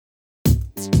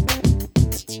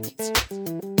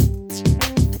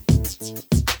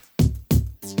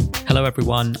Hello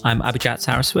everyone, I'm Abhijat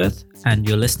Saraswat, and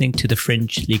you're listening to the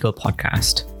Fringe Legal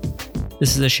Podcast.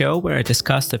 This is a show where I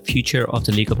discuss the future of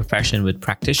the legal profession with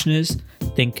practitioners,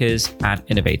 thinkers, and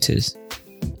innovators.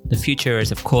 The future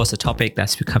is, of course, a topic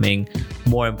that's becoming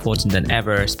more important than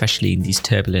ever, especially in these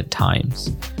turbulent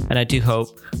times. And I do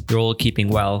hope you're all keeping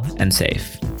well and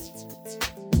safe.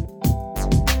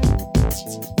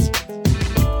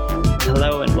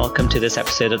 Hello and welcome to this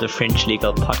episode of the Fringe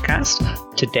Legal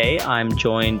Podcast. Today I'm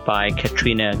joined by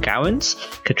Katrina Gowans.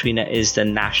 Katrina is the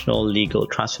National Legal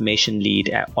Transformation Lead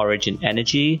at Origin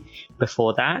Energy.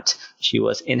 Before that, she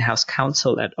was in-house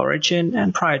counsel at Origin,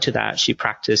 and prior to that, she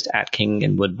practiced at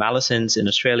King & Wood Mallesons in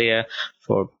Australia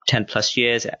for 10 plus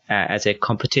years as a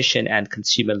competition and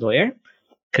consumer lawyer.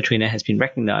 Katrina has been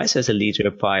recognized as a leader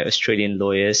by Australian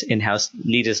Lawyers In-House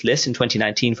Leaders List in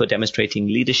 2019 for demonstrating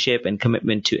leadership and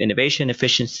commitment to innovation,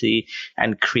 efficiency,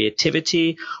 and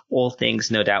creativity, all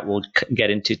things no doubt we'll get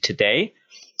into today.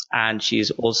 And she is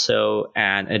also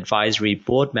an advisory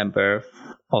board member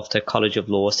of the College of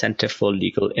Law Centre for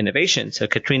Legal Innovation. So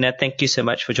Katrina, thank you so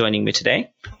much for joining me today.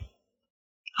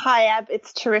 Hi, Ab.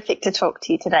 It's terrific to talk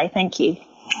to you today. Thank you.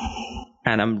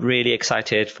 And I'm really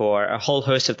excited for a whole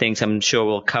host of things I'm sure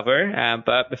we'll cover.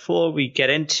 But before we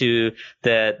get into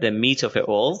the meat of it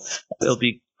all, it'll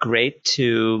be great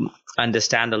to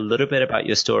understand a little bit about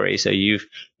your story. So you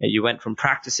went from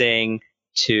practicing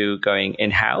to going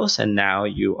in-house, and now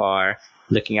you are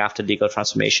looking after legal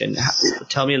transformation.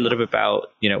 Tell me a little bit about,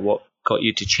 what got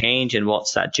you to change and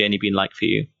what's that journey been like for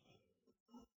you?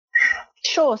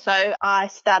 Sure. So I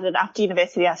started after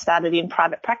university, I started in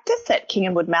private practice at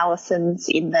King & Wood Mallesons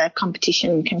in the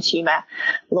competition consumer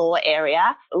law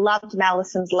area. Loved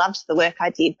Mallesons, loved the work I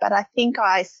did, but I think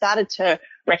I started to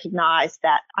recognise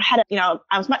that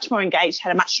I was much more engaged,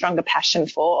 had a much stronger passion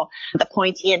for the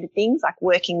pointy end of things, like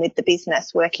working with the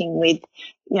business, working with,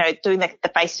 doing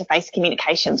the face-to-face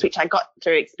communications, which I got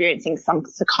through experiencing some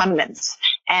secondments.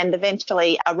 And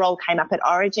eventually a role came up at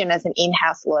Origin as an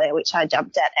in-house lawyer, which I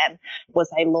jumped at and was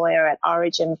a lawyer at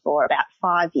Origin for about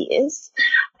 5 years.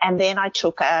 And then I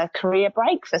took a career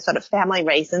break for sort of family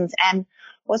reasons and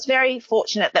was very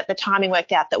fortunate that the timing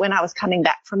worked out that when I was coming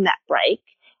back from that break,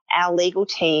 our legal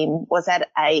team was at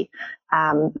a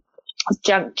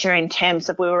juncture in terms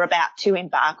of we were about to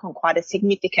embark on quite a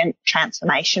significant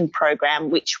transformation program,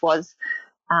 which was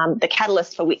the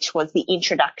catalyst for which was the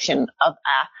introduction of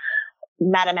a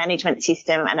matter management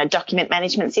system and a document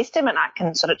management system. And I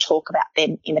can sort of talk about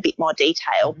them in a bit more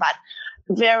detail, but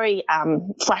very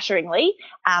flutteringly,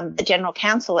 the General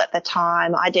Counsel at the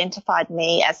time identified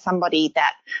me as somebody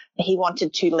that he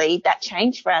wanted to lead that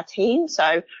change for our team.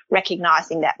 So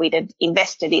recognising that we'd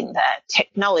invested in the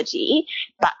technology,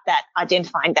 but that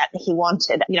identifying that he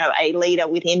wanted, a leader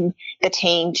within the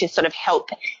team to sort of help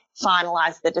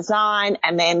finalise the design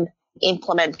and then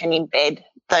implement and embed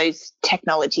those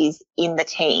technologies in the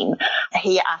team.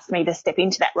 He asked me to step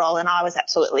into that role and I was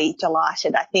absolutely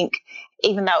delighted. I think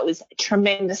even though it was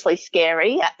tremendously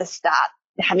scary at the start,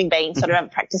 having been sort of a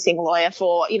practicing lawyer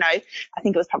for, I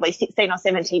think it was probably 16 or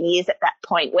 17 years at that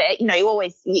point where, your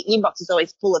inbox is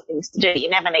always full of things to do.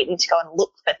 You're never needing to go and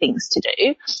look for things to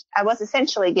do. I was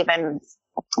essentially given,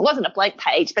 it wasn't a blank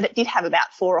page, but it did have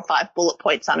about 4 or 5 bullet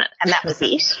points on it, and that was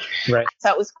it. Right. So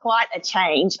it was quite a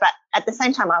change, but at the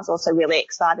same time I was also really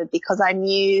excited because I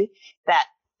knew that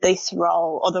this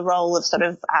role, or the role of sort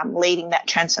of leading that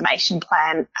transformation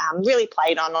plan, really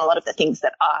played on a lot of the things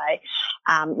that I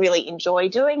really enjoy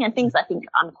doing and things I think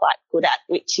I'm quite good at,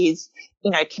 which is,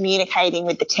 communicating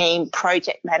with the team,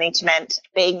 project management,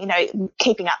 being,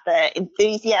 keeping up the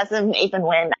enthusiasm even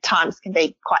when times can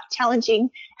be quite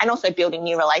challenging, and also building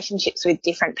new relationships with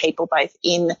different people, both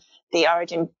in the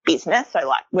Origin business, so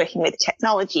like working with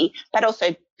technology, but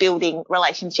also building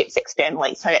relationships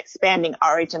externally, so expanding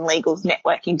Origin Legal's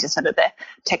network into sort of the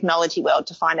technology world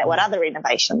to find out what other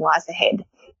innovation lies ahead.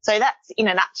 So that's, in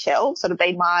a nutshell, sort of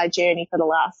been my journey for the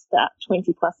last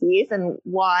 20 plus years and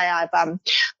why I've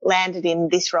landed in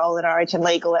this role at Origin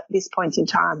Legal at this point in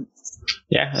time.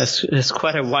 Yeah, it's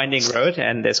quite a winding road,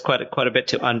 and there's quite a bit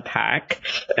to unpack.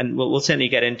 And we'll certainly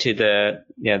get into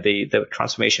the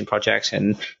transformation projects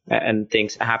and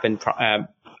things that happen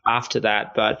after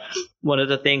that. But one of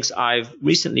the things I've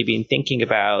recently been thinking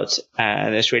about,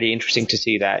 and it's really interesting to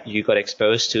see that you got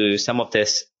exposed to some of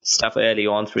this stuff early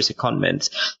on through secondments,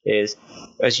 is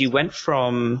as you went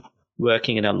from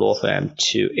working in a law firm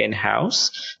to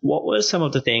in-house. What were some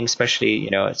of the things, especially,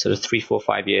 sort of 3, 4,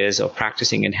 5 years of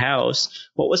practicing in-house,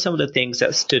 what were some of the things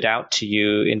that stood out to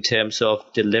you in terms of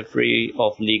delivery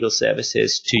of legal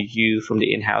services to you from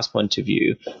the in-house point of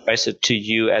view, right? So to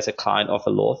you as a client of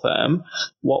a law firm,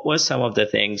 what were some of the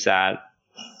things that,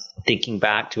 thinking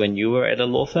back to when you were at a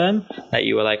law firm, that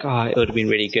you were like, oh, it would have been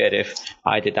really good if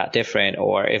I did that different,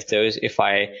 or if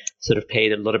I sort of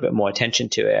paid a little bit more attention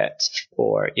to it,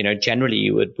 or, generally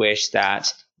you would wish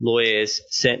that lawyers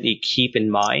certainly keep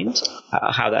in mind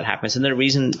how that happens. And the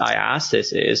reason I ask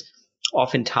this is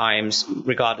oftentimes,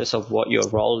 regardless of what your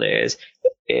role is,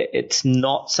 it's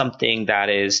not something that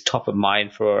is top of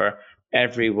mind for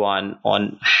everyone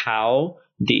on how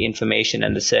the information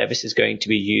and the service is going to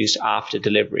be used after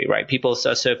delivery, right? People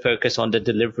are so focused on the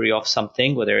delivery of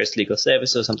something, whether it's legal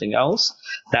service or something else,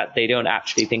 that they don't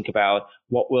actually think about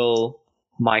what will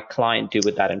my client do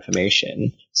with that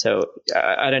information. So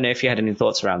I don't know if you had any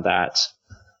thoughts around that.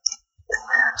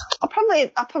 I'll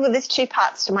probably there's two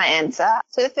parts to my answer.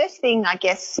 So the first thing, I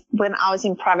guess, when I was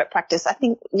in private practice, I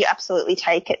think you absolutely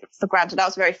take it for granted. I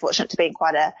was very fortunate to be in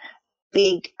quite a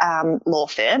big law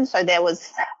firm. So there was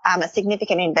a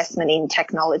significant investment in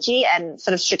technology and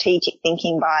sort of strategic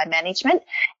thinking by management.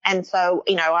 And so,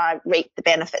 I reaped the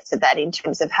benefits of that in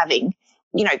terms of having,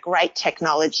 great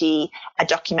technology, a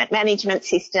document management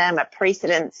system, a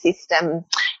precedent system,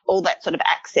 all that sort of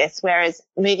access. Whereas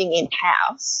moving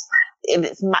in-house,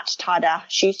 it's much tighter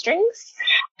shoestrings.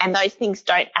 And those things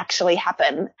don't actually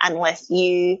happen unless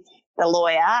you, the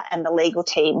lawyer, and the legal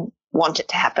team want it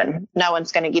to happen. No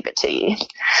one's going to give it to you.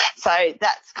 So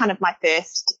that's kind of my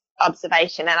first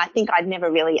observation. And I think I'd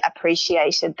never really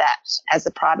appreciated that as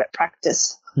a private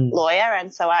practice lawyer.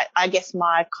 And so I guess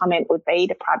my comment would be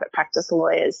to private practice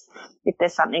lawyers, if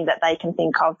there's something that they can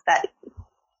think of that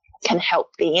can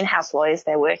help the in-house lawyers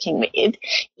they're working with,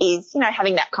 is,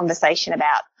 having that conversation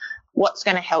about what's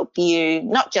going to help you,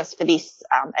 not just for this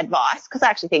advice, because I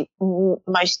actually think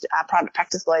most private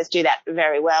practice lawyers do that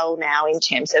very well now in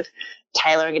terms of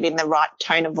tailoring it in the right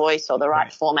tone of voice or the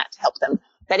right format to help them.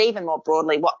 But even more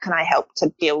broadly, what can I help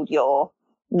to build your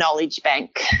knowledge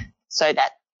bank so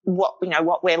that what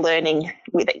we're learning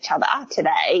with each other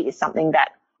today is something that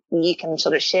you can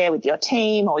sort of share with your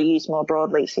team or use more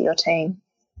broadly for your team.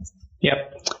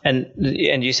 Yep. And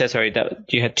you said, sorry,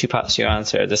 that you had two parts to your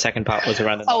answer. The second part was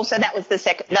around so that was the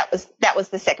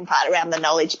second part around the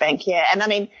knowledge bank. Yeah. And I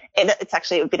mean, it's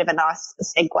actually a bit of a nice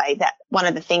segue that one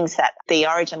of the things that the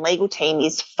Origin legal team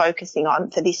is focusing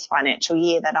on for this financial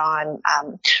year that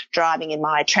I'm driving in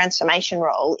my transformation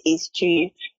role is to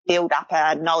build up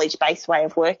a knowledge-based way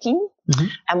of working. Mm-hmm.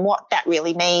 And what that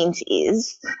really means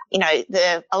is,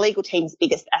 a legal team's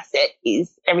biggest asset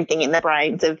is everything in the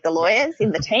brains of the lawyers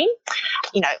in the team,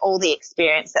 all the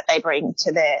experience that they bring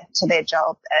to their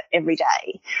job every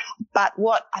day. But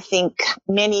what I think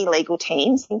many legal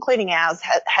teams, including ours,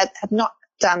 have not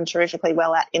done terrifically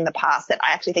well at in the past, that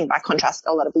I actually think by contrast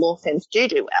a lot of law firms do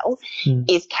well,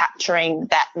 is capturing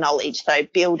that knowledge. So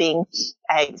building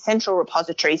a central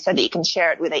repository so that you can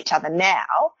share it with each other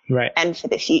now and for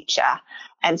the future.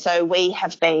 And so we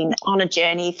have been on a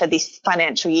journey for this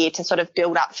financial year to sort of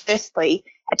build up, firstly,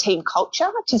 a team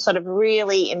culture to sort of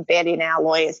really embed in our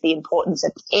lawyers the importance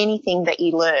of anything that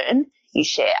you learn, you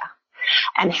share.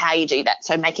 And how you do that.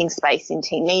 So making space in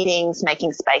team meetings,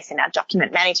 making space in our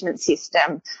document management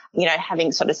system,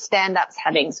 having sort of stand-ups,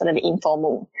 having sort of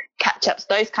informal catch-ups,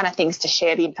 those kind of things to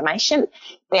share the information.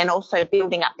 Then also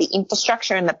building up the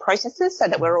infrastructure and the processes so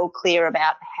that we're all clear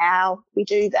about how we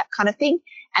do that kind of thing.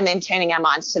 And then turning our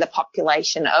minds to the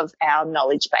population of our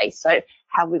knowledge base. So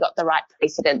have we got the right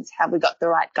precedents? Have we got the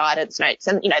right guidance notes?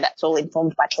 And, that's all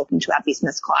informed by talking to our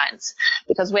business clients,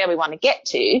 because where we want to get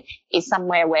to is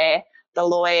somewhere where the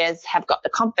lawyers have got the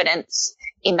confidence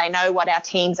in they know what our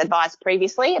teams advised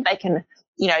previously, and they can,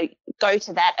 go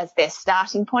to that as their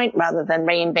starting point rather than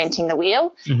reinventing the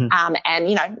wheel, and,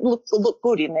 look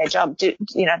good in their job,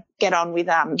 get on with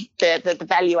the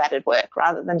value added work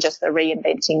rather than just the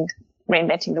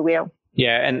reinventing the wheel.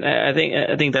 Yeah, and I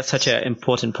think that's such an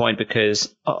important point,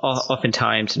 because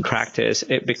oftentimes in practice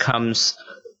it becomes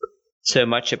so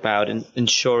much about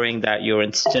ensuring that you're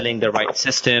instilling the right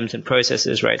systems and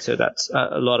processes, right? So that's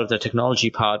a lot of the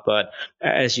technology part. But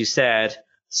as you said,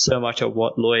 so much of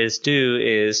what lawyers do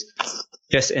is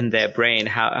just in their brain.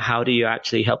 How do you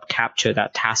actually help capture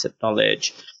that tacit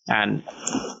knowledge? And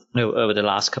over the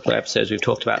last couple of episodes, we've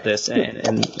talked about this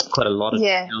and quite a lot of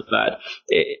detail. But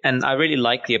and I really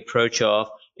like the approach of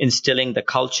instilling the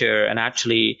culture and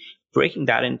actually breaking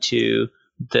that into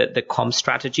the comm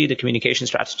strategy, the communication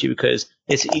strategy, because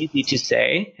it's easy to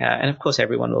say, and of course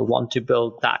everyone will want to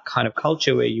build that kind of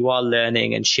culture where you are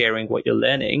learning and sharing what you're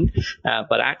learning,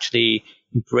 but actually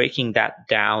breaking that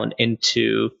down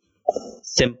into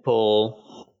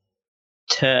simple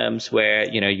terms where,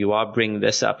 you are bringing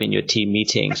this up in your team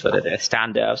meetings, whether they're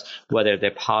stand-ups, whether they're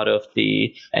part of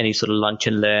any sort of lunch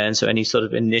and learns or any sort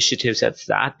of initiatives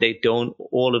that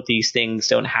all of these things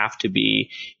don't have to be,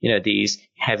 these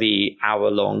heavy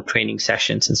hour-long training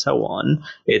sessions and so on.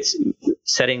 It's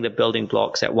setting the building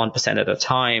blocks at 1% at a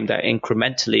time that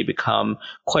incrementally become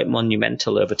quite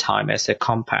monumental over time as they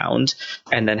compound,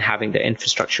 and then having the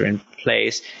infrastructure in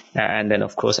place, and then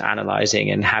of course analyzing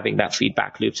and having that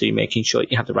feedback loop, so you're making sure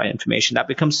you have the right information. That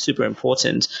becomes super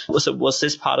important. So was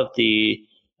this part of the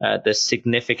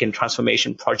significant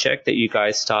transformation project that you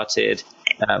guys started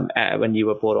when you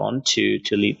were brought on to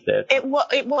lead the? It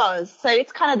was. So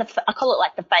it's kind of I call it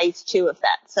like the phase 2 of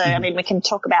that. So, I mean, we can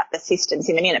talk about the systems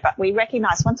in a minute, but we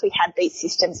recognised once we had these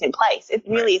systems in place, it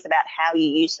really is about how you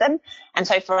use them. And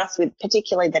so for us, with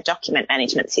particularly the document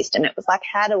management system, it was like,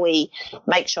 how do we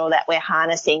make sure that we're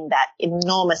harnessing that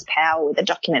enormous power with the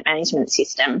document management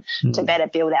system to better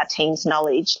build our team's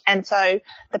knowledge? And so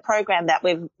the program that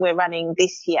we're running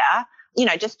this year,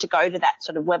 just to go to that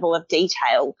sort of level of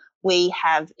detail, we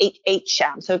have each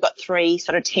so we've got 3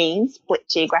 sort of teams split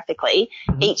geographically.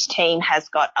 Each team has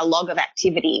got a log of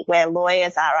activity where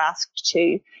lawyers are asked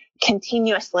to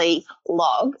continuously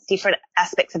log different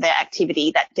aspects of their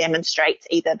activity that demonstrates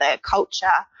either the culture,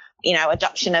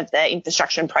 adoption of the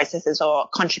infrastructure and processes, or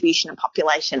contribution and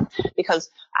population. Because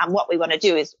what we want to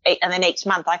do is, and then each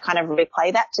month I kind of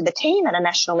replay that to the team at a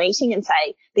national meeting and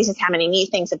say, this is how many new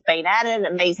things have been added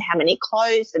and these are how many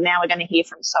closed, and now we're going to hear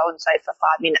from so-and-so for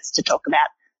 5 minutes to talk about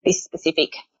this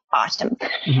specific item.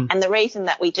 And the reason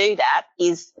that we do that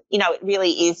is, it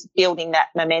really is building that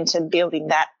momentum, building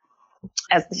that,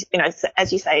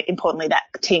 as you say, importantly, that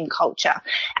team culture.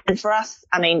 And for us,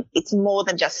 I mean, it's more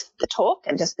than just the talk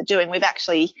and just the doing. We've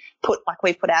actually put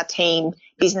our team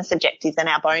business objectives and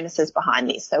our bonuses behind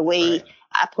this. So we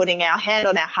are putting our hand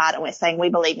on our heart and we're saying we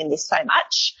believe in this so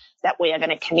much that we are going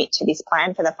to commit to this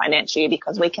plan for the financial year,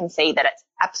 because we can see that it's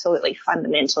absolutely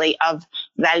fundamentally of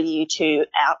value to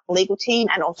our legal team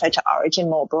and also to Origin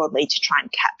more broadly, to try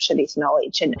and capture this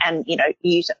knowledge and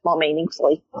use it more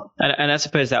meaningfully. And I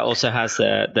suppose that also has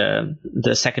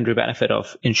the secondary benefit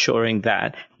of ensuring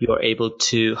that you're able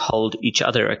to hold each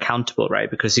other accountable, right?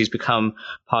 Because these become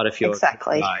part of your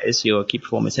KPIs, your key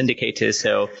performance indicators.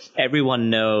 So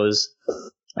everyone knows,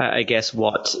 I guess,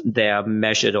 what they are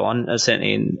measured on,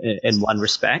 certainly in one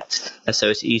respect. So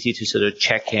it's easy to sort of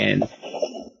check in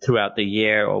throughout the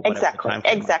year or whatever time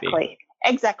frame might be.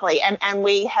 Exactly. And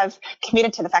we have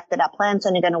committed to the fact that our plan's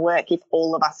only going to work if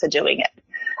all of us are doing it.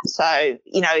 So,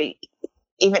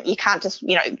 even you can't just,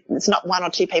 it's not 1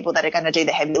 or 2 people that are going to do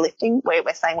the heavy lifting. We're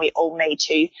saying we all need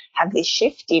to have this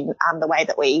shift in the way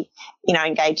that we,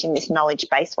 engage in this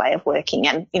knowledge-based way of working.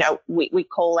 And, we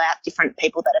call out different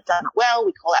people that have done it well.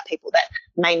 We call out people that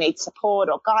may need support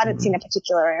or guidance in a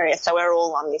particular area. So we're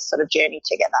all on this sort of journey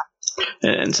together.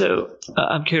 And so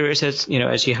I'm curious, as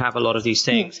you have a lot of these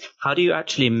things, how do you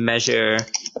actually measure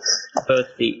both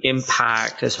the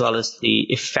impact as well as the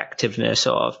effectiveness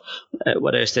of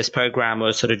whether it's this program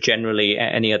or sort of generally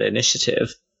any other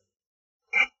initiative?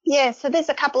 Yeah, so there's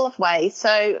a couple of ways.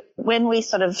 So when we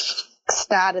sort of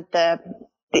started for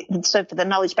the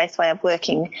knowledge-based way of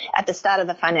working at the start of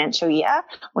the financial year,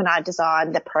 when I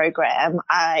designed the program,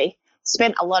 I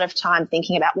spent a lot of time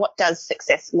thinking about what does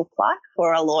success look like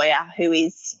for a lawyer who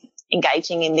is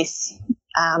engaging in this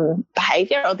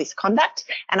behaviour or this conduct.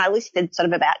 And I listed sort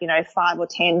of about, 5 or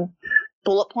 10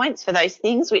 bullet points for those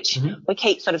things, which we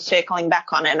keep sort of circling back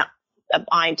on. And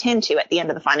I intend to, at the end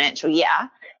of the financial year,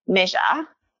 measure,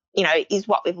 is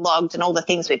what we've logged and all the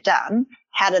things we've done,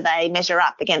 how do they measure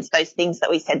up against those things that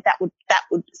we said that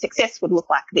would success would look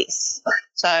like this.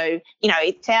 So,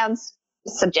 it sounds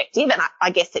subjective, and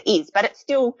I guess it is, but it's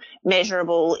still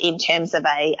measurable in terms of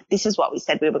this is what we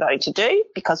said we were going to do,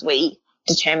 because we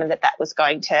determined that was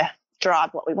going to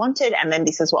drive what we wanted, and then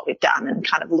this is what we've done, and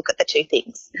kind of look at the 2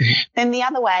 things. Then the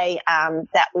other way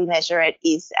that we measure it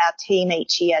is our team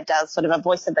each year does sort of a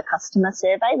voice of the customer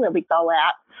survey, where we go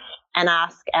out and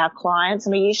ask our clients,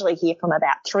 and we usually hear from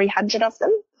about 300 of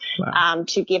them. Wow.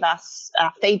 To give us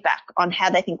feedback on how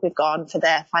they think we've gone for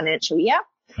the financial year.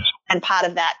 And part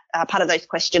of those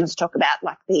questions talk about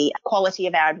like the quality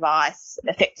of our advice,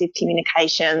 effective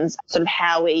communications, sort of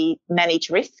how we manage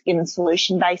risk in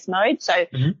solution-based mode. So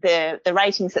the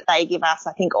ratings that they give us,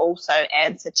 I think, also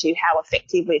answer to how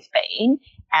effective we've been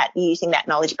at using that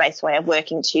knowledge-based way of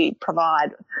working to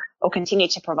provide or continue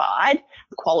to provide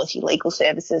quality legal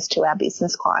services to our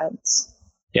business clients.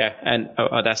 Yeah, and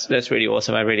that's really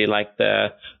awesome. I really like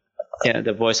the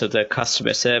voice of the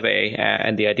customer survey,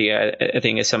 and the idea, I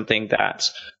think, is something that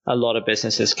a lot of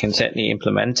businesses can certainly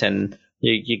implement, and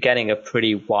you're getting a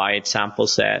pretty wide sample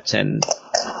set, and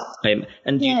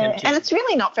it's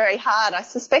really not very hard. I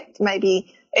suspect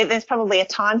maybe there's probably a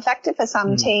time factor for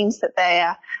some teams that they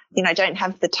are, don't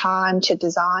have the time to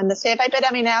design the survey. But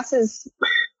I mean, ours is,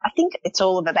 I think it's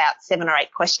all of about 7 or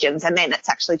 8 questions, and then it's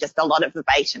actually just a lot of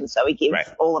verbatim. So we give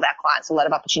all of our clients a lot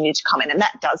of opportunity to comment, and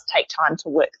that does take time to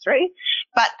work through.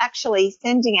 But actually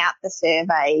sending out the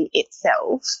survey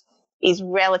itself is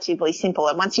relatively simple.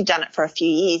 And once you've done it for a few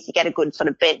years, you get a good sort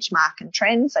of benchmark and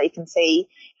trend, so you can see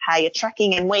how you're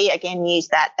tracking. And we, again, use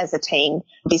that as a team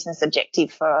business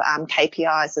objective for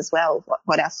KPIs as well,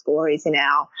 what our score is in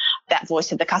that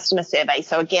voice of the customer survey.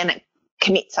 So, again, it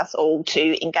commits us all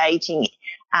to engaging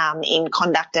in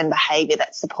conduct and behaviour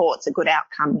that supports a good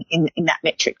outcome in that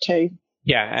metric too.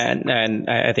 Yeah, and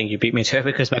I think you beat me to it,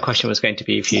 because my question was going to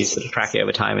be if you sort of track it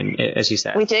over time, and as you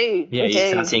said, we do. You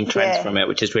start seeing trends from it,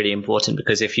 which is really important,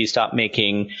 because if you start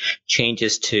making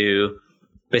changes to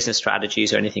business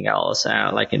strategies or anything else,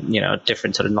 like in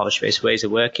different sort of knowledge-based ways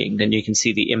of working, then you can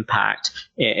see the impact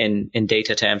in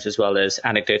data terms as well as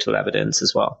anecdotal evidence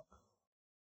as well.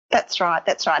 That's right.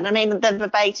 And I mean, the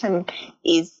verbatim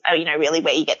is, really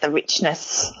where you get the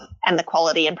richness and the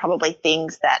quality, and probably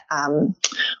things that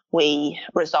we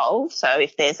resolve. So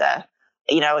if there's a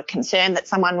concern that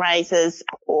someone raises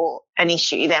or an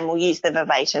issue, then we'll use the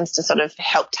verbatims to sort of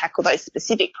help tackle those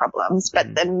specific problems.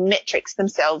 But the metrics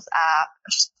themselves are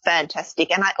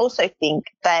fantastic. And I also think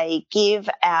they give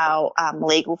our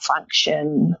legal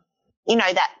function,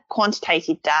 that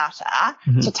quantitative data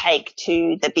to take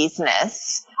to the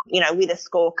business, with a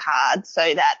scorecard, so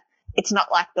that it's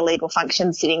not like the legal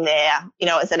function sitting there,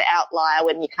 as an outlier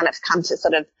when you kind of come to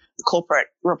sort of corporate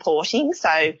reporting.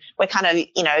 So we're kind of,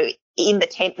 in the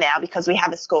tent now, because we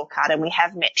have a scorecard and we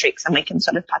have metrics, and we can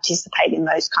sort of participate in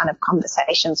those kind of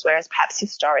conversations, whereas perhaps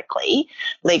historically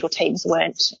legal teams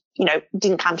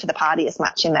didn't come to the party as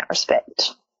much in that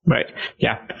respect. Right.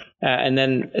 Yeah. And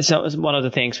then so one of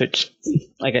the things which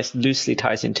I guess loosely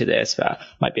ties into this,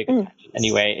 might be a good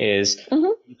anyway, is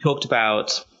you talked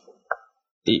about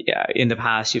in the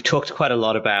past, you've talked quite a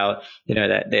lot about,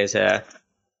 that there's a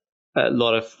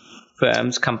lot of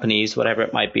firms, companies, whatever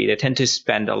it might be, they tend to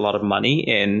spend a lot of money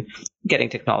in getting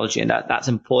technology, and that's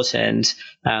important,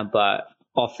 but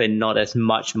often not as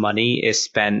much money is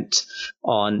spent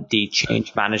on the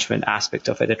change management aspect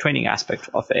of it, the training aspect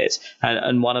of it.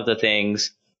 And one of the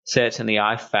things certainly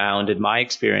I've found in my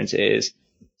experience is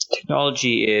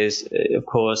technology is, of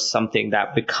course, something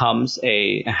that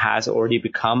has already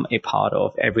become a part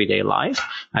of everyday life,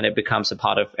 and it becomes a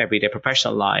part of everyday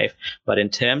professional life. But in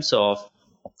terms of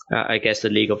I guess the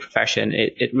legal profession,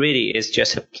 it really is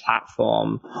just a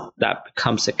platform that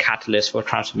becomes a catalyst for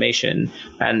transformation.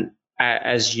 And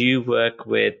as you work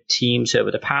with teams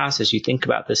over the past, as you think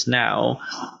about this now,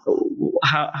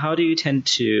 how do you tend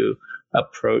to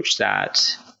approach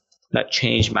that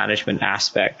change management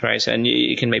aspect, right? So, and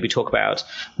you can maybe talk about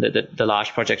the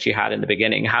large project you had in the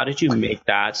beginning. How did you make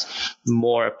that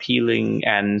more appealing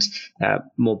and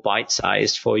more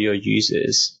bite-sized for your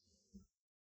users?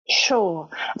 Sure.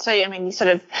 So, I mean, you sort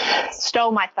of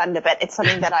stole my thunder, but it's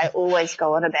something that I always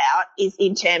go on about, is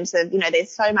in terms of,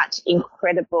 there's so much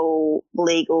incredible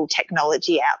legal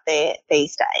technology out there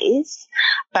these days.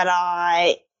 But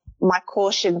my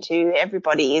caution to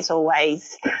everybody is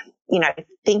always,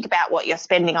 think about what you're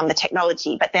spending on the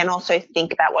technology, but then also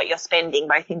think about what you're spending,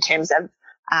 both in terms of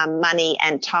money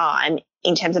and time,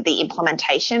 in terms of the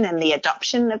implementation and the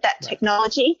adoption of that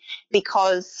technology,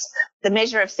 because the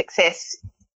measure of success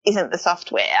isn't the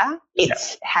software,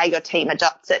 it's how your team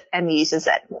adopts it and uses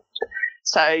it.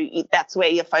 So that's where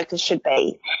your focus should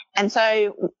be. And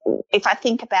so if I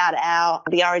think about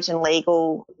the Origin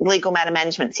legal matter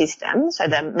management system, so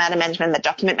the matter management, the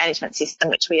document management system,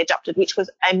 which we adopted, which was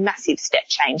a massive step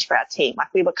change for our team.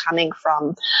 Like, we were coming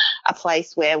from a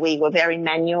place where we were very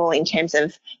manual in terms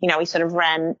of, we sort of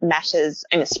ran matters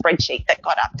in a spreadsheet that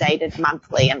got updated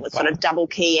monthly and was sort of double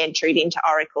key entered into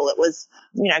Oracle. It was,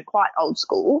 quite old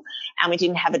school, and we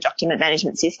didn't have a document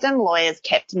management system. Lawyers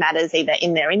kept matters either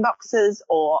in their inboxes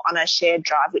or on a shared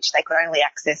drive, which they could only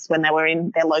access when they were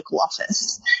in their local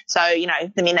office. So,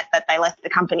 the minute that they left the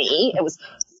company,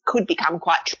 could become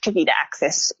quite tricky to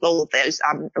access all of those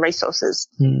resources.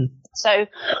 So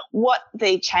what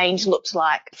the change looked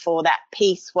like for that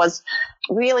piece was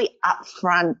really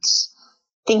upfront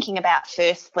thinking about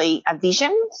firstly a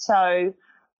vision. So,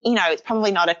 it's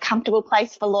probably not a comfortable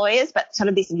place for lawyers, but sort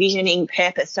of this visioning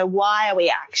purpose. So why are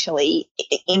we actually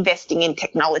investing in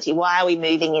technology? Why are we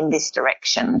moving in this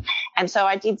direction? And so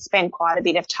I did spend quite a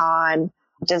bit of time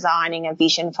designing a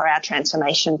vision for our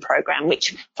transformation program,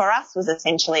 which for us was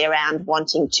essentially around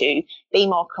wanting to be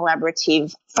more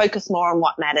collaborative, focus more on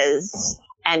what matters,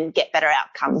 and get better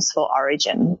outcomes for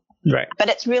Origin. Right. But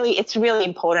it's really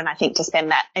important, I think, to spend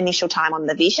that initial time on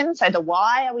the vision. So the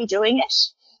why are we doing it?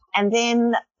 And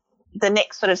then the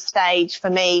next sort of stage for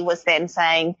me was then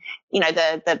saying,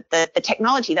 the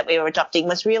technology that we were adopting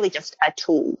was really just a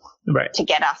tool to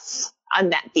get us on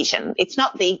that vision. It's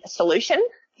not the solution,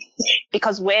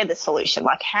 because we're the solution.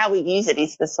 Like, how we use it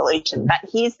is the solution. But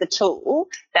here's the tool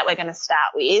that we're going to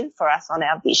start with for us on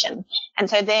our vision. And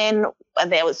so then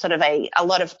there was sort of a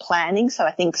lot of planning. So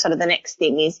I think sort of the next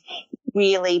thing is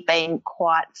really being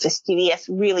quite fastidious,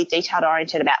 really detailed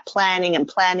oriented about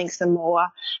planning some more,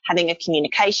 having a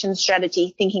communication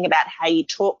strategy, thinking about how you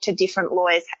talk to different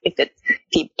lawyers, if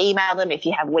you email them, if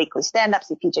you have weekly stand-ups,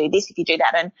 if you do this, if you do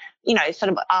that. And,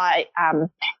 I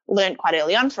learned quite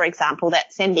early on, for example,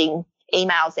 that sending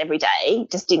emails every day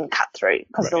just didn't cut through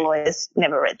because the lawyers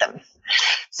never read them.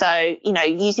 So,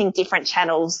 using different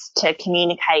channels to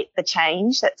communicate the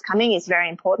change that's coming is very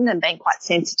important, and being quite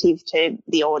sensitive to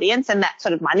the audience. And that's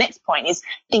sort of my next point, is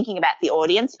thinking about the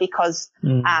audience, because,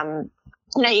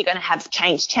 you're going to have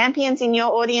change champions in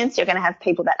your audience. You're going to have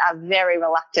people that are very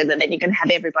reluctant, and then you're going to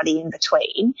have everybody in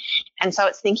between. And so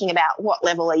it's thinking about what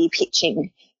level are you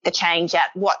pitching the change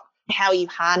at, how are you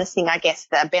harnessing, I guess,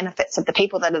 the benefits of the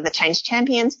people that are the change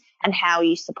champions, and how are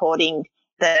you supporting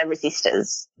the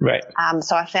resistors. Right.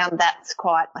 So I found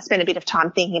I spent a bit of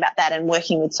time thinking about that and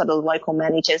working with sort of local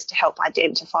managers to help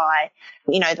identify,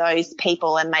 those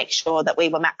people and make sure that we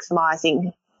were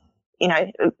maximising,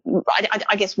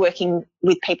 I guess working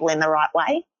with people in the right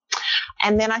way.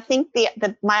 And then I think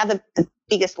the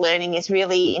biggest learning is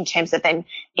really in terms of then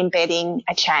embedding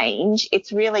a change.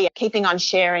 It's really keeping on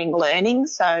sharing learning.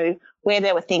 So where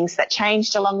there were things that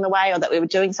changed along the way, or that we were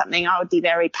doing something, I would be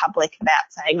very public about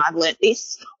saying, I've learnt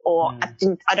this, or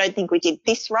I don't think we did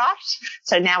this right,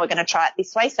 so now we're going to try it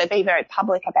this way. So be very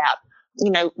public about,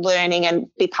 learning,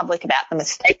 and be public about the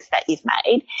mistakes that you've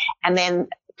made, and then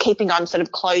keeping on sort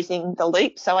of closing the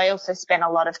loop. So I also spent a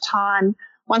lot of time,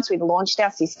 once we'd launched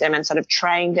our system and sort of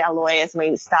trained our lawyers and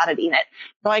we started in it,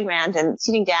 going around and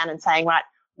sitting down and saying, right,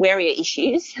 where are your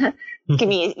issues? Give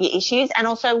me your issues. And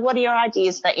also, what are your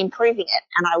ideas for improving it?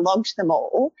 And I logged them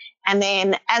all. And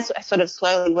then as I sort of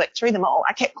slowly worked through them all,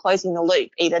 I kept closing the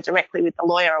loop, either directly with the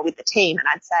lawyer or with the team. And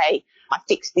I'd say, I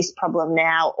fixed this problem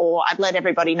now, or I'd let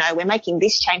everybody know we're making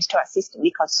this change to our system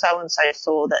because so-and-so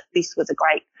saw that this was a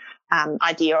great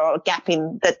idea or a gap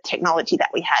in the technology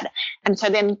that we had. And so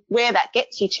then where that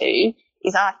gets you to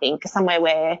is, I think, somewhere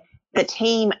where the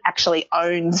team actually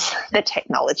owns the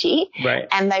technology, right,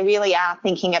 and they really are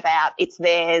thinking about it's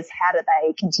theirs. How do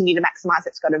they continue to maximise?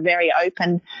 It's got a very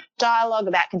open dialogue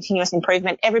about continuous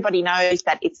improvement. Everybody knows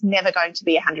that it's never going to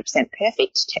be 100%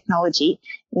 perfect. Technology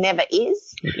never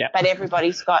is, but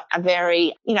everybody's got a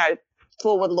very,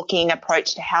 forward-looking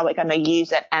approach to how we're going to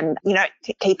use it, and,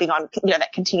 keeping on,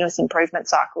 that continuous improvement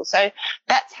cycle. So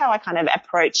that's how I kind of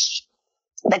approached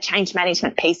the change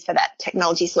management piece for that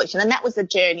technology solution. And that was the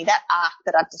journey, that arc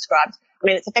that I've described. I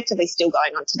mean, it's effectively still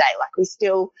going on today. Like, we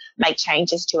still make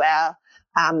changes to our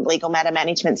legal matter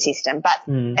management system, but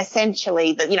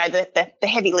essentially the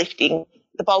heavy lifting,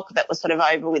 the bulk of it was sort of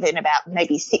over within about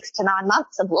maybe 6 to 9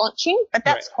 months of launching, but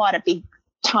that's quite a big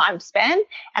time span.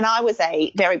 And I was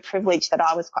very privileged that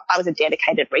I was a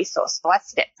dedicated resource. So I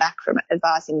stepped back from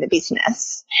advising the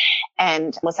business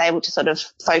and was able to sort of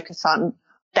focus on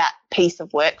that piece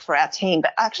of work for our team.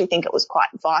 But I actually think it was quite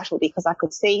vital, because I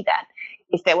could see that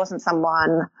if there wasn't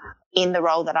someone in the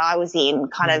role that I was in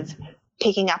kind of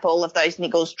picking up all of those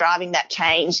niggles, driving that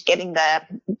change, getting the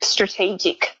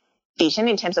strategic vision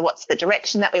in terms of what's the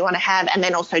direction that we want to have, and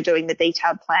then also doing the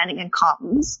detailed planning and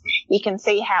comms, you can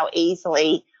see how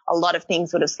easily a lot of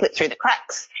things would have slipped through the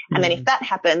cracks. And then if that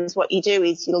happens, what you do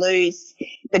is you lose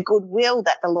the goodwill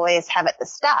that the lawyers have at the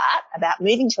start about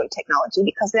moving to a technology,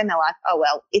 because then they're like, oh,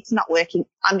 well, it's not working.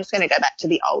 I'm just going to go back to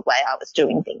the old way I was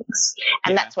doing things.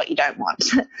 And that's what you don't want.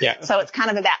 So it's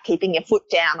kind of about keeping your foot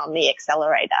down on the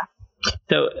accelerator.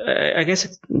 So I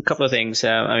guess a couple of things.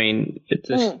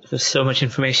 There's so much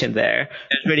information there.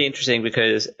 It's really interesting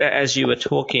because as you were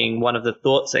talking, one of the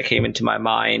thoughts that came into my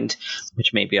mind,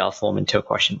 which maybe I'll form into a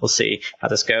question, we'll see how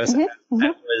this goes,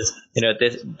 was,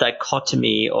 this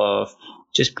dichotomy of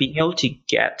just being able to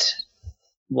get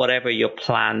whatever your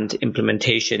planned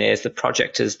implementation is, the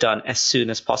project is done as soon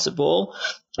as possible,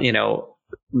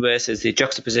 versus the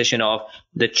juxtaposition of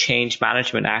the change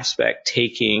management aspect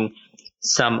taking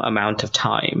some amount of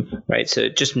time, right? So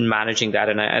just managing that.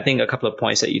 And I think a couple of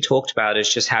points that you talked about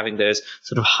is just having those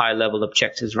sort of high level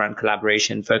objectives around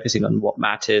collaboration, focusing on what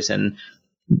matters and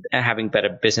having better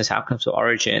business outcomes for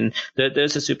Origin.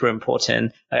 Those are super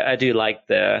important. I do like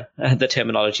the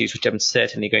terminologies, which I'm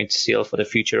certainly going to steal for the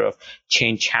future of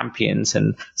change champions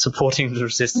and supporting the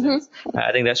resistance. Mm-hmm.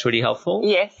 I think that's really helpful.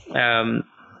 Yes.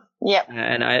 Yeah,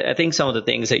 and I think some of the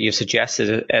things that you've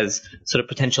suggested as sort of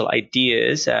potential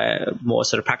ideas, more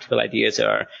sort of practical ideas,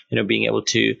 are being able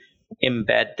to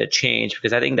embed the change,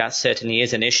 because I think that certainly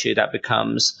is an issue that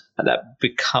becomes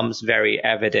very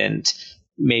evident.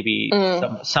 Maybe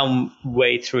some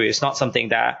way through. It's not something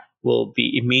that will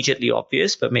be immediately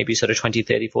obvious, but maybe sort of 20,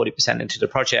 30, 40% into the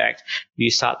project, you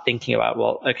start thinking about,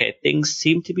 well, okay, things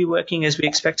seem to be working as we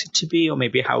expect it to be, or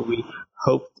maybe how we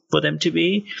hope for them to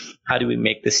be. How do we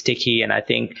make this sticky? And I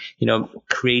think,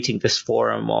 creating this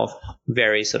forum of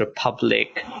very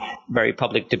public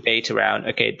debate around,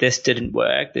 okay, this didn't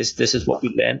work. This is what we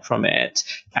learned from it,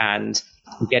 and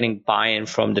getting buy-in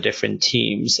from the different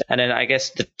teams. And then I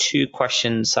guess the two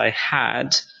questions I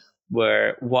had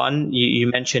were, one, you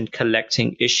mentioned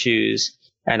collecting issues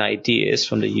and ideas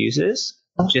from the users,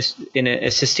 just in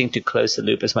assisting to close the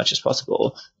loop as much as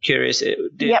possible. Curious,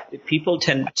 did people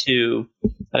tend to,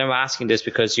 and I'm asking this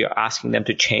because you're asking them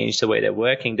to change the way they're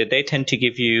working, did they tend to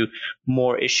give you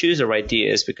more issues or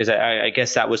ideas? Because I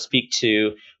guess that would speak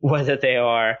to whether they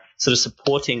are sort of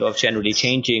supporting of generally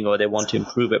changing or they want to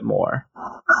improve it more.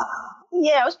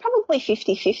 Yeah, it was probably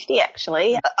 50-50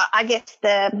 actually. I guess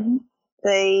the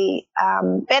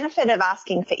benefit of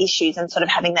asking for issues and sort of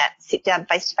having that sit down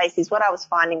face to face is what I was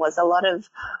finding was a lot of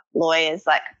lawyers,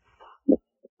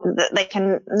 they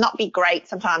can not be great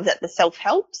sometimes at the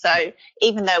self-help. So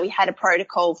even though we had a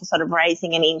protocol for sort of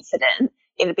raising an incident,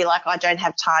 it'd be like, I don't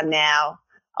have time now,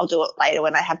 I'll do it later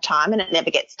when I have time, and it never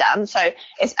gets done. So I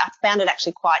found it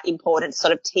actually quite important to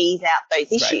sort of tease out those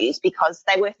issues, because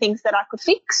they were things that I could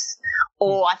fix,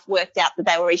 or I've worked out that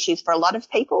they were issues for a lot of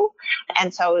people.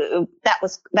 And so that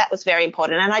was very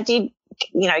important. And I did,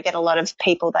 get a lot of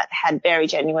people that had very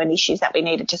genuine issues that we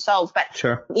needed to solve. But,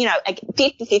 sure.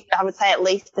 50-50, I would say at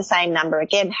least the same number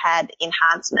again had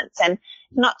enhancements. And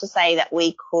not to say that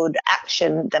we could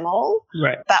action them all,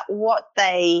 right, but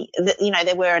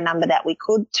there were a number that we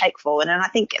could take forward. And I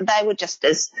think they were just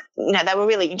as, they were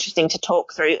really interesting to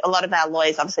talk through. A lot of our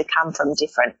lawyers obviously come from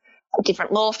different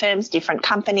law firms, different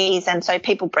companies, and so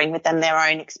people bring with them their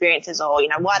own experiences, or,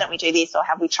 why don't we do this, or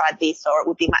have we tried this, or it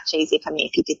would be much easier for me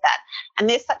if you did that. And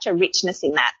there's such a richness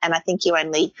in that, and I think you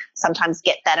only sometimes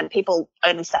get that, and people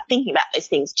only start thinking about those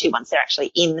things too once they're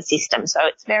actually in the system. So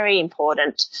it's very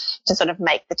important to sort of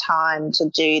make the time to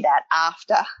do that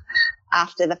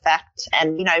after the fact.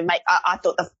 And, I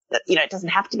thought that, it doesn't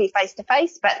have to be face to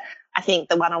face, but I think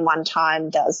the one-on-one time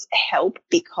does help,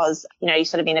 because, you're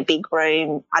sort of in a big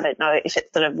room. I don't know if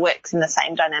it sort of works in the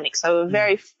same dynamic. So we're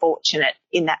very fortunate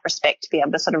in that respect to be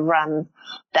able to sort of run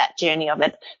that journey of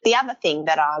it. The other thing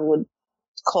that I would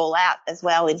call out as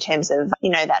well in terms of,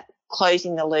 that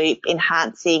closing the loop,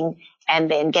 enhancing,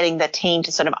 and then getting the team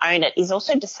to sort of own it is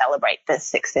also to celebrate the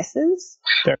successes.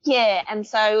 Sure. Yeah, and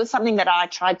so it was something that I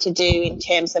tried to do in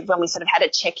terms of when we sort of had a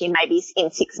check-in maybe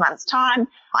in 6 months' time.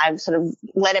 I sort of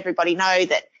let everybody know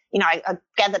that, I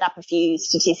gathered up a few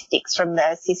statistics from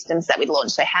the systems that we'd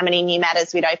launched. So how many new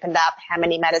matters we'd opened up, how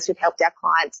many matters we've helped our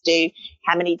clients do,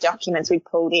 how many documents we'd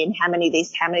pulled in, how many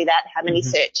this, how many that, how many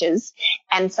searches.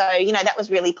 And so, that was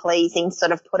really pleasing to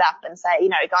sort of put up and say,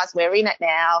 guys, we're in it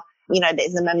now.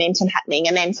 There's a momentum happening.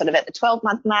 And then sort of at the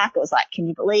 12-month mark, it was like, can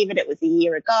you believe it? It was a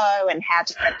year ago, and how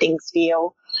different things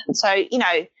feel. And so,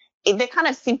 they're kind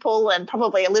of simple and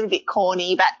probably a little bit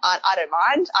corny, but I don't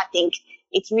mind. I think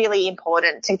it's really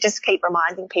important to just keep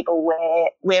reminding people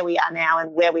where we are now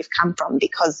and where we've come from,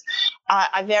 because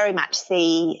I very much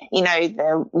see,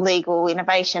 the legal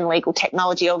innovation, legal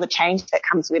technology, all the change that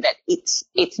comes with it.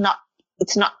 It's not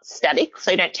static,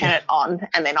 so you don't turn it on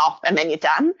and then off and then you're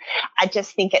done. I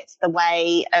just think it's the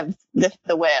way of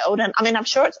the world. And I mean, I'm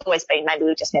sure it's always been, maybe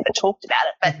we've just never talked about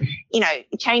it,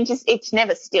 but, changes, it's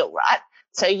never still, right?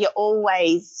 So you're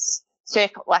always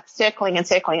circling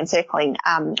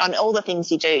on all the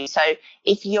things you do. So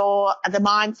if the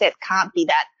mindset can't be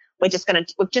that we've just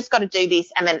got to do this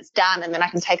and then it's done and then I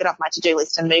can take it off my to-do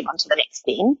list and move on to the next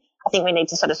thing. I think we need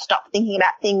to sort of stop thinking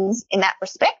about things in that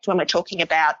respect when we're talking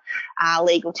about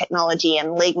legal technology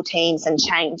and legal teams and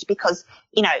change, because,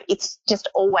 you know, it's just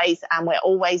always, we're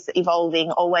always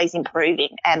evolving, always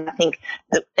improving. And I think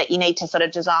that you need to sort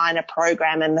of design a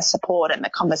program and the support and the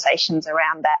conversations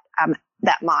around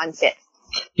that mindset.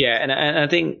 Yeah, and I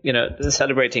think, you know,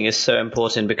 celebrating is so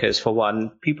important because, for one,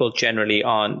 people generally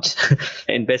aren't,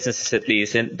 in businesses at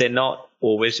least, and they're not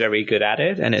always very good at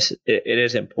it, and it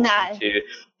is important to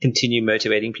continue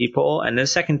motivating people. And the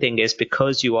second thing is,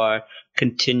 because you are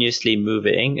continuously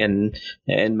moving, and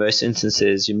in most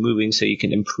instances you're moving so you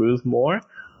can improve more,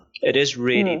 it is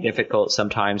really difficult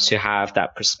sometimes to have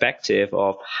that perspective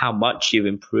of how much you've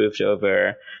improved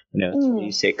over, you know,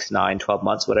 3, 6, 9, 12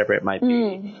 months, whatever it might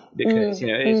be. Because, you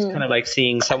know, it's kind of like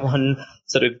seeing someone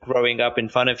sort of growing up in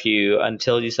front of you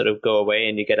until you sort of go away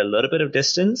and you get a little bit of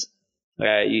distance.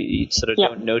 You sort of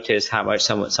don't notice how much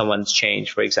someone's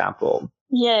changed, for example.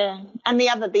 Yeah. And the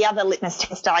other litmus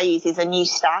test I use is a new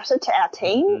starter to our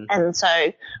team. And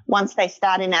so once they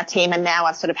start in our team, and now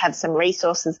I sort of have some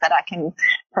resources that I can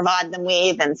provide them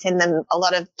with and send them a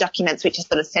lot of documents which are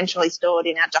sort of centrally stored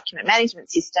in our document management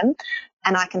system.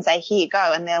 And I can say, here you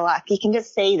go. And they're like, you can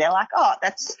just see, they're like, oh,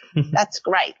 that's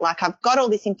great. Like, I've got all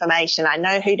this information. I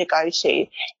know who to go to.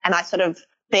 And I sort of,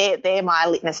 they're my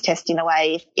litmus test in a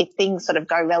way. If things sort of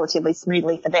go relatively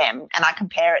smoothly for them, and I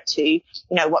compare it to, you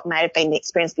know, what may have been the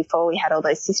experience before we had all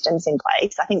those systems in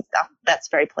place, I think that's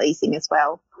very pleasing as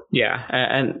well. Yeah,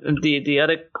 and the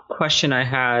other question I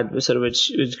had was sort of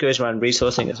which goes around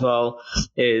resourcing as well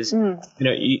is, you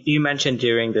know, you mentioned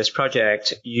during this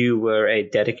project you were a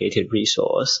dedicated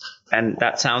resource, and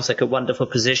that sounds like a wonderful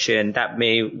position. That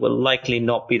will likely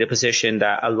not be the position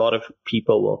that a lot of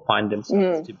people will find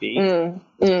themselves to be.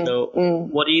 So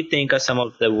what do you think are some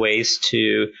of the ways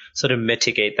to sort of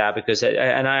mitigate that? Because,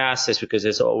 and I ask this because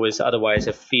there's always otherwise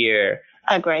a fear.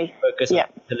 I agree. Focus on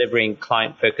delivering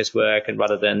client-focused work, and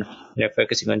rather than, you know,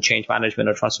 focusing on change management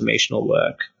or transformational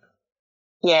work.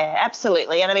 Yeah,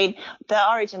 absolutely. And I mean, the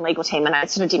Origin legal team, and I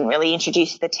sort of didn't really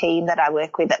introduce the team that I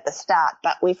work with at the start,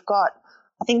 but we've got,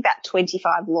 I think, about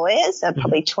 25 lawyers and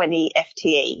probably 20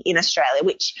 FTE in Australia,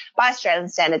 which by Australian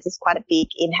standards is quite a big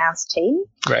in-house team.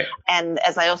 Right. And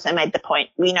as I also made the point,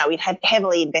 you know, we'd had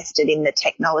heavily invested in the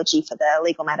technology for the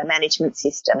legal matter management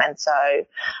system. And so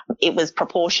it was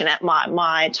proportionate.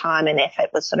 My time and effort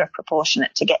was sort of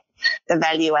proportionate to get the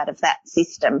value out of that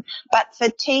system. But for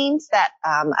teams that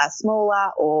are smaller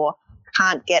or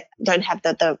don't have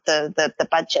the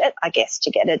budget, I guess,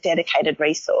 to get a dedicated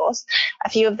resource, a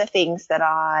few of the things that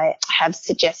I have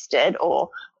suggested or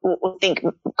think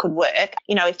could work,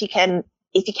 you know, if you can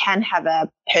have a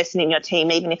person in your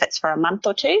team, even if it's for a month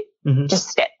or two, just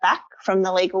step back from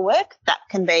the legal work, that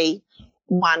can be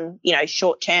one, you know,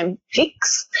 short-term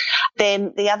fix.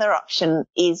 Then the other option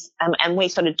is, and we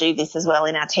sort of do this as well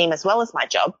in our team as well as my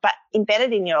job, but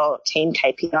embedded in your team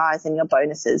KPIs and your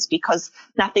bonuses, because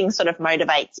nothing sort of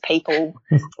motivates people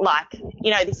like,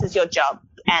 you know, this is your job.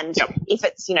 And if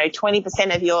it's, you know,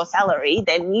 20% of your salary,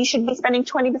 then you should be spending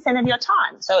 20% of your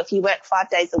time. So if you work 5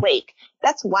 days a week,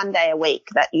 that's 1 day a week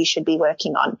that you should be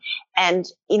working on. And,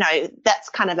 you know, that's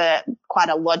kind of quite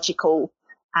a logical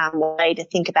way to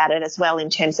think about it as well, in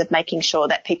terms of making sure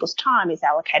that people's time is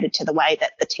allocated to the way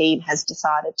that the team has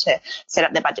decided to set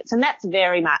up their budgets. And that's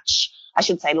very much, I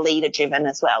should say, leader driven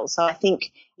as well. So I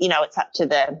think, you know, it's up to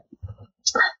the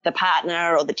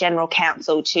partner or the general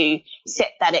counsel to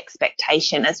set that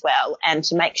expectation as well, and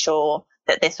to make sure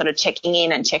that they're sort of checking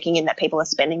in that people are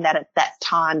spending that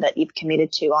time that you've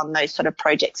committed to on those sort of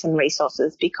projects and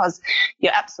resources. Because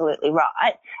you're absolutely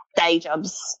right, day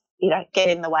jobs, you know, get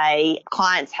in the way.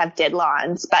 Clients have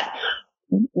deadlines, but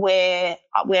where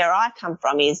I come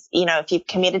from is, you know, if you've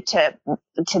committed to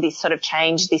this sort of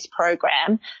change, this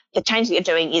program, the change that you're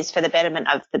doing is for the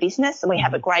betterment of the business. And we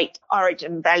have a great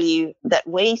Origin value that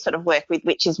we sort of work with,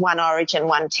 which is one Origin,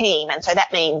 one team. And so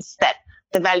that means that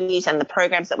the values and the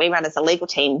programs that we run as a legal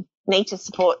team need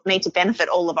to benefit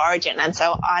all of Origin. And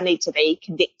so I need to be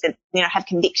convicted, you know, have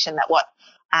conviction that what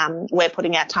we're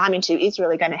putting our time into is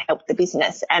really going to help the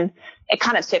business. And it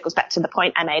kind of circles back to the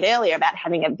point I made earlier about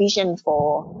having a vision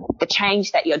for the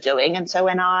change that you're doing. And so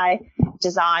when I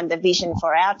designed the vision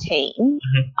for our team,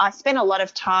 I spent a lot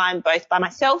of time both by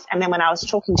myself and then when I was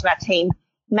talking to our team,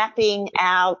 mapping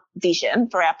our vision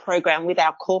for our program with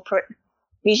our corporate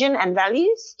vision and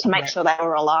values to make sure they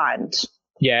were aligned.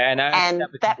 Yeah, and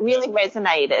that really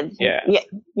resonated.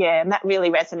 Yeah, and that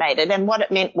really resonated. And what it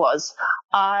meant was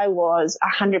I was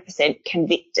 100%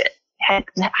 convicted had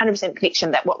 100%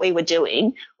 conviction that what we were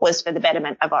doing was for the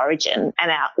betterment of Origin,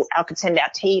 and I could send our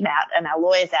team out and our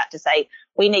lawyers out to say,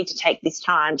 we need to take this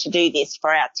time to do this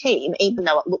for our team, even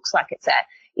though it looks like it's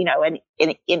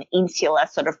an insular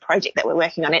sort of project that we're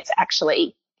working on. It's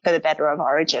actually for the better of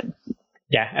Origin.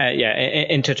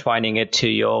 Intertwining it to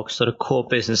your sort of core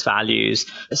business values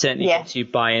certainly gets you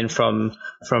buy-in from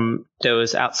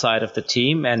those outside of the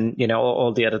team, and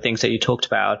all the other things that you talked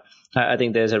about. I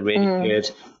think there's a really good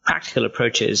practical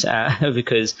approaches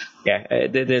because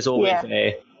there's always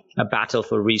a battle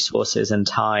for resources and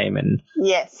time, and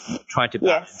trying to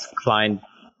balance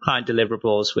client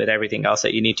deliverables with everything else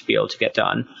that you need to be able to get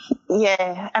done.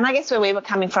 Yeah, and I guess where we were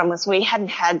coming from was we hadn't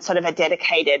had sort of a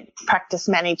dedicated practice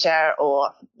manager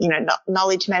or,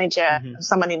 knowledge manager,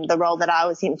 someone in the role that I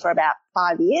was in for about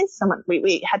 5 years. Someone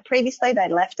we had previously, they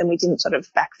left and we didn't sort of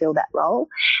backfill that role.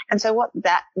 And so what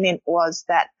that meant was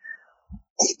that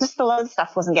just a lot of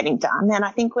stuff wasn't getting done. And I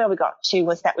think where we got to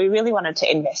was that we really wanted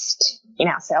to invest in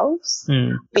ourselves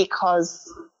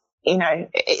because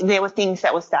there were things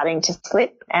that were starting to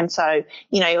slip. And so,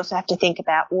 you also have to think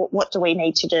about what do we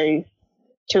need to do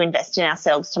to invest in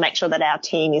ourselves to make sure that our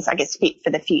team is, I guess, fit for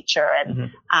the future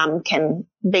and can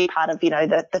be part of,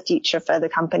 the future for the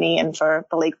company and for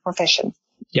the legal profession.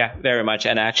 Yeah, very much.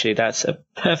 And actually, that's a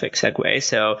perfect segue.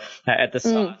 So at the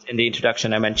start, in the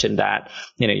introduction, I mentioned that,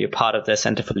 you're part of the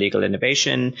Center for Legal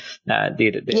Innovation,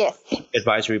 the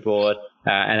advisory board.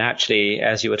 And actually,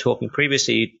 as you were talking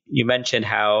previously, you mentioned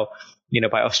how,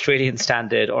 by Australian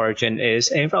standard, Origin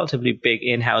is a relatively big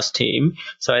in-house team.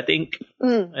 So I think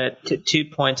 2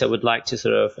 points I would like to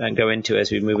sort of go into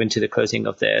as we move into the closing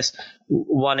of this.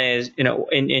 One is,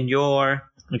 in your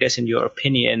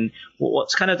opinion,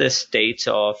 what's kind of the state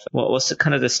of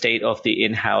the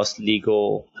in-house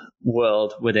legal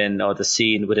world the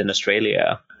scene within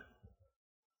Australia?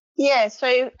 Yeah,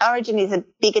 so Origin is a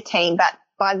bigger team, but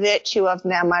by virtue of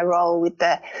now my role with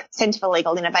the Centre for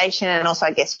Legal Innovation and also,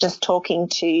 I guess, just talking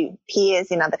to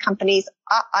peers in other companies,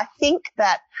 I think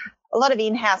that a lot of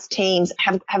in-house teams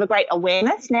have a great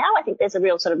awareness now. I think there's a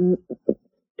real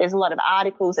there's a lot of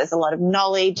articles, there's a lot of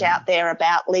knowledge out there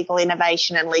about legal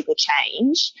innovation and legal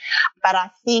change. But I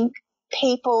think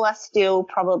people are still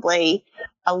probably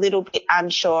a little bit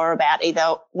unsure about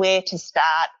either where to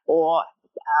start or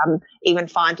even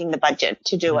finding the budget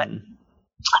to do it.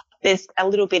 There's a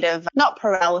little bit of not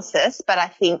paralysis, but I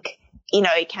think,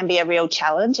 it can be a real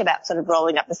challenge about sort of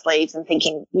rolling up the sleeves and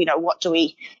thinking, what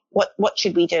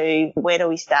should we do? Where do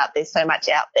we start? There's so much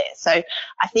out there. So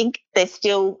I think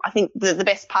the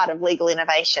best part of legal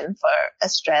innovation for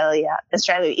Australia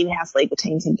in-house legal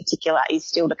teams in particular is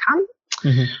still to come.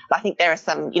 I think there are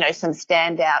some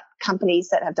standout companies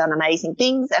that have done amazing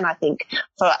things. And I think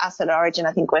for us at Origin,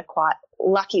 I think we're quite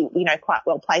lucky, quite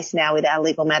well placed now with our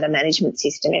legal matter management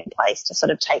system in place to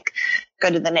sort of go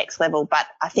to the next level. But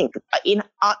I think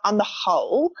on the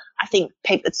whole, I think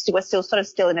we're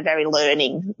still in a very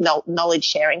learning, knowledge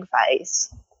sharing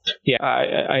phase. Yeah,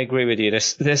 I agree with you.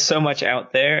 There's so much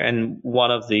out there. And one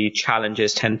of the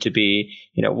challenges tend to be,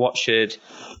 what should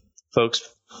folks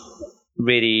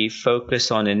really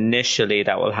focus on initially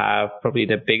that will have probably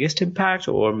the biggest impact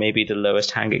or maybe the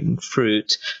lowest hanging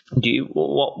fruit?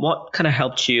 What kind of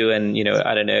helped you? And,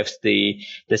 I don't know if the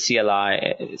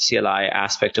CLI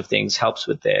aspect of things helps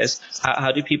with this.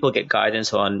 How do people get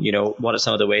guidance on, what are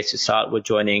some of the ways to start with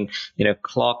joining,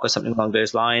 CLOC or something along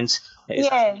those lines?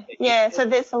 So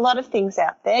there's a lot of things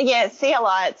out there. Yeah,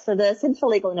 CLI, so the Centre for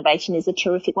Legal Innovation is a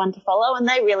terrific one to follow, and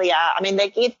they really are. I mean, they're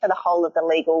geared for the whole of the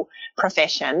legal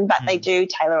profession, but they do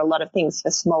tailor a lot of things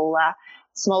for smaller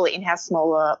in-house,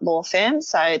 smaller law firms.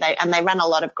 So they run a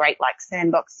lot of great like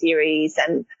sandbox series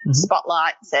and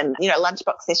spotlights and,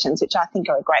 lunchbox sessions, which I think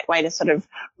are a great way to sort of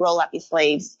roll up your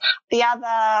sleeves. The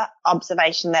other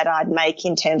observation that I'd make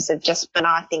in terms of just when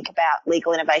I think about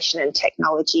legal innovation and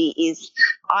technology is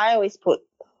I always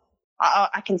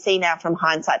I can see now from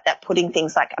hindsight that putting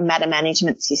things like a matter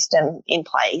management system in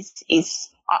place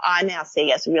I now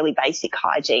see as really basic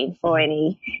hygiene for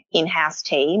any in-house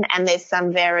team. And there's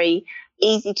some very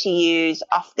easy to use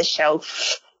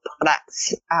off-the-shelf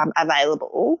products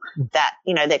available that,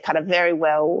 they're kind of very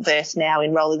well versed now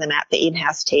in rolling them out to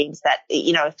in-house teams that,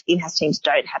 if in-house teams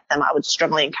don't have them, I would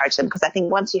strongly encourage them, because I think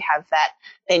once you have that,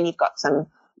 then you've got some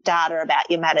data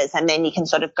about your matters, and then you can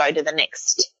sort of go to the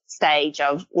next stage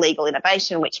of legal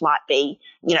innovation, which might be,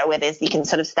 where you can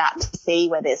sort of start to see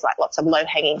where there's like lots of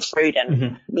low-hanging fruit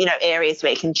and, areas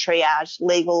where you can triage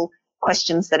legal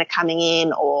questions that are coming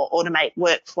in or automate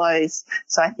workflows.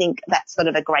 So I think that's sort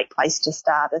of a great place to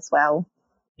start as well.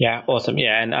 Yeah, awesome.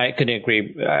 Yeah, and I couldn't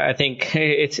agree. I think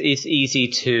it's easy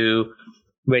to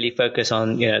really focus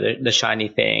on, the shiny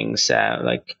things,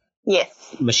 like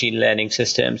yes, machine learning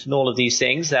systems and all of these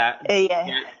things that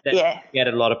get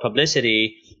a lot of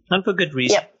publicity, and for good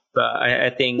reason. Yep. But I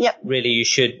think really you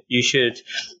should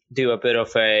do a bit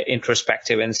of a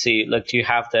introspective and see, look, do you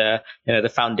have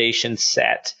the foundation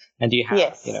set, and do you have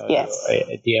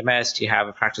a DMS, do you have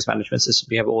a practice management system,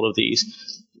 do you have all of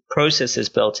these processes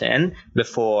built in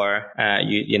before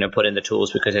you put in the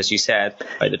tools? Because as you said,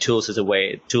 right, the tools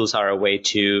are a way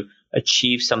to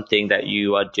achieve something that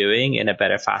you are doing in a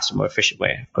better, faster, more efficient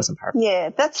way. Of course, yeah,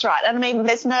 that's right. And I mean,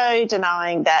 there's no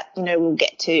denying that, we'll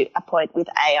get to a point with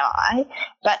AI,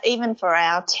 but even for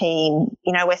our team,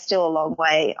 we're still a long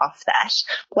way off that.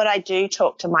 What I do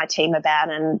talk to my team about,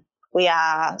 and we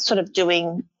are sort of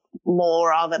doing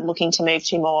more of and looking to move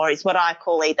to more, is what I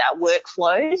call either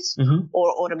workflows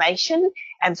or automation.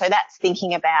 And so that's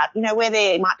thinking about, where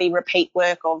there might be repeat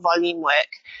work or volume work,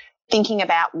 thinking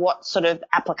about what sort of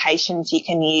applications you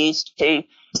can use to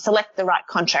select the right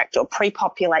contract or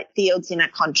pre-populate fields in a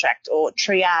contract or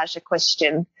triage a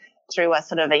question through a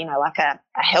sort of, like a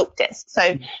help desk.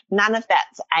 So none of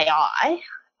that's AI.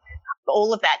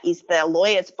 All of that is the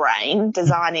lawyer's brain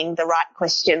designing the right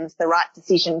questions, the right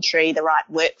decision tree, the right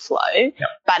workflow.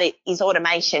 But it is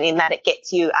automation in that it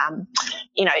gets you,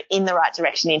 in the right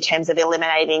direction in terms of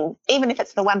eliminating, even if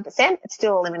it's the 1%, it's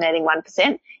still eliminating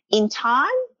 1%. In time,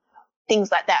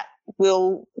 things like that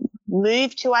will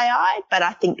move to AI, but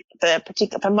I think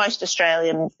for most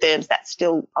Australian firms, that's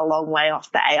still a long way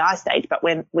off the AI stage. But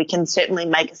when we can certainly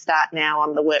make a start now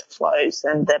on the workflows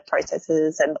and the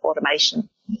processes and automation.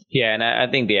 Yeah, and I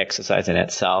think the exercise in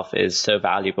itself is so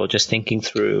valuable. Just thinking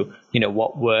through,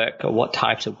 what work or what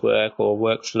types of work or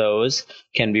workflows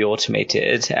can be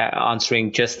automated.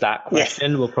 Answering just that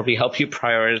question will probably help you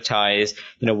prioritize,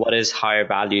 what is higher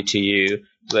value to you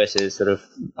versus sort of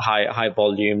high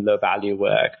volume, low value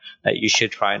work that you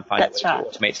should try and find a way to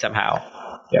automate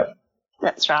somehow. Yep.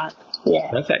 That's right.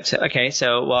 Yeah. Perfect. Okay.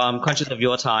 So I'm conscious of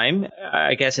your time.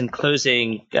 I guess in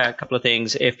closing, a couple of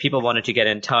things. If people wanted to get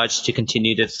in touch to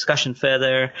continue the discussion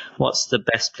further, what's the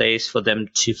best place for them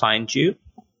to find you?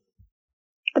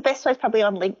 The best way is probably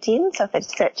on LinkedIn. So if they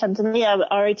search under me,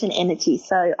 Origin Energy.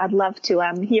 So I'd love to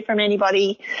hear from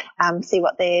anybody, see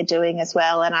what they're doing as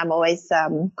well. And I'm always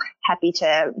happy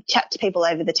to chat to people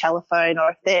over the telephone,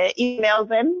 or if they email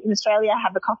them in Australia,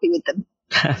 have a coffee with them.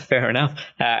 Fair enough.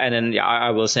 And then I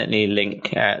will certainly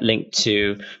link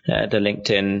to the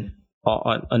LinkedIn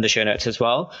on the show notes as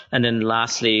well. And then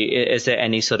lastly, is there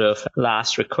any sort of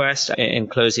last request in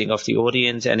closing of the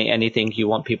audience? Anything you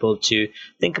want people to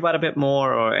think about a bit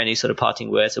more, or any sort of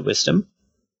parting words of wisdom?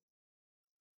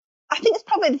 I think it's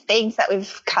probably the things that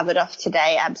we've covered off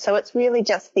today, Ab. So it's really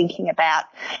just thinking about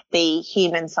the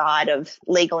human side of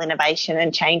legal innovation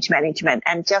and change management.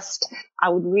 And I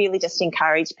would really just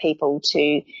encourage people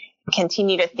to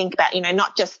continue to think about,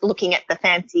 not just looking at the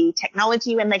fancy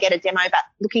technology when they get a demo, but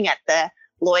looking at the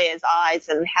lawyer's eyes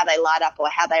and how they light up or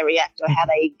how they react or how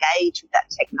they engage with that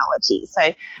technology. So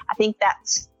I think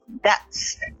that's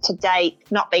to date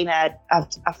not been a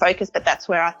focus, but that's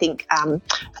where I think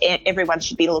everyone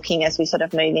should be looking as we sort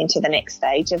of move into the next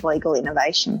stage of legal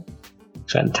innovation.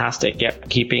 Fantastic. Yep.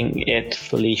 Keeping it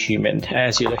fully human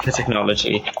as you look at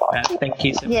technology. Thank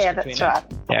you so much. Yeah, that's right.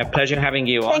 Yeah, pleasure having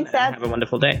you on. Thanks, Ab. Have a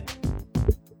wonderful day.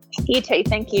 You too.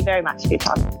 Thank you very much for your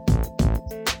time.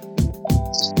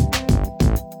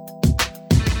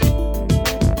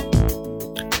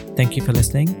 Thank you for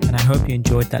listening, and I hope you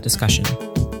enjoyed that discussion.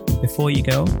 Before you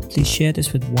go, please share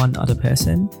this with one other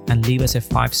person and leave us a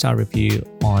 5-star review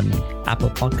on Apple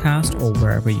Podcast or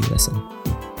wherever you listen.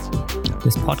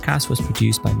 This podcast was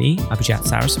produced by me, Abhijat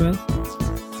Saraswat.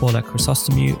 Paula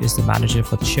Chrysostomou is the manager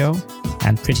for the show,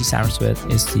 and Pretty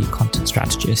Saraswat is the content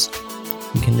strategist.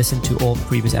 You can listen to all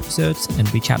previous episodes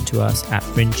and reach out to us at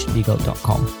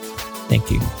fringelegal.com. Thank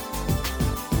you.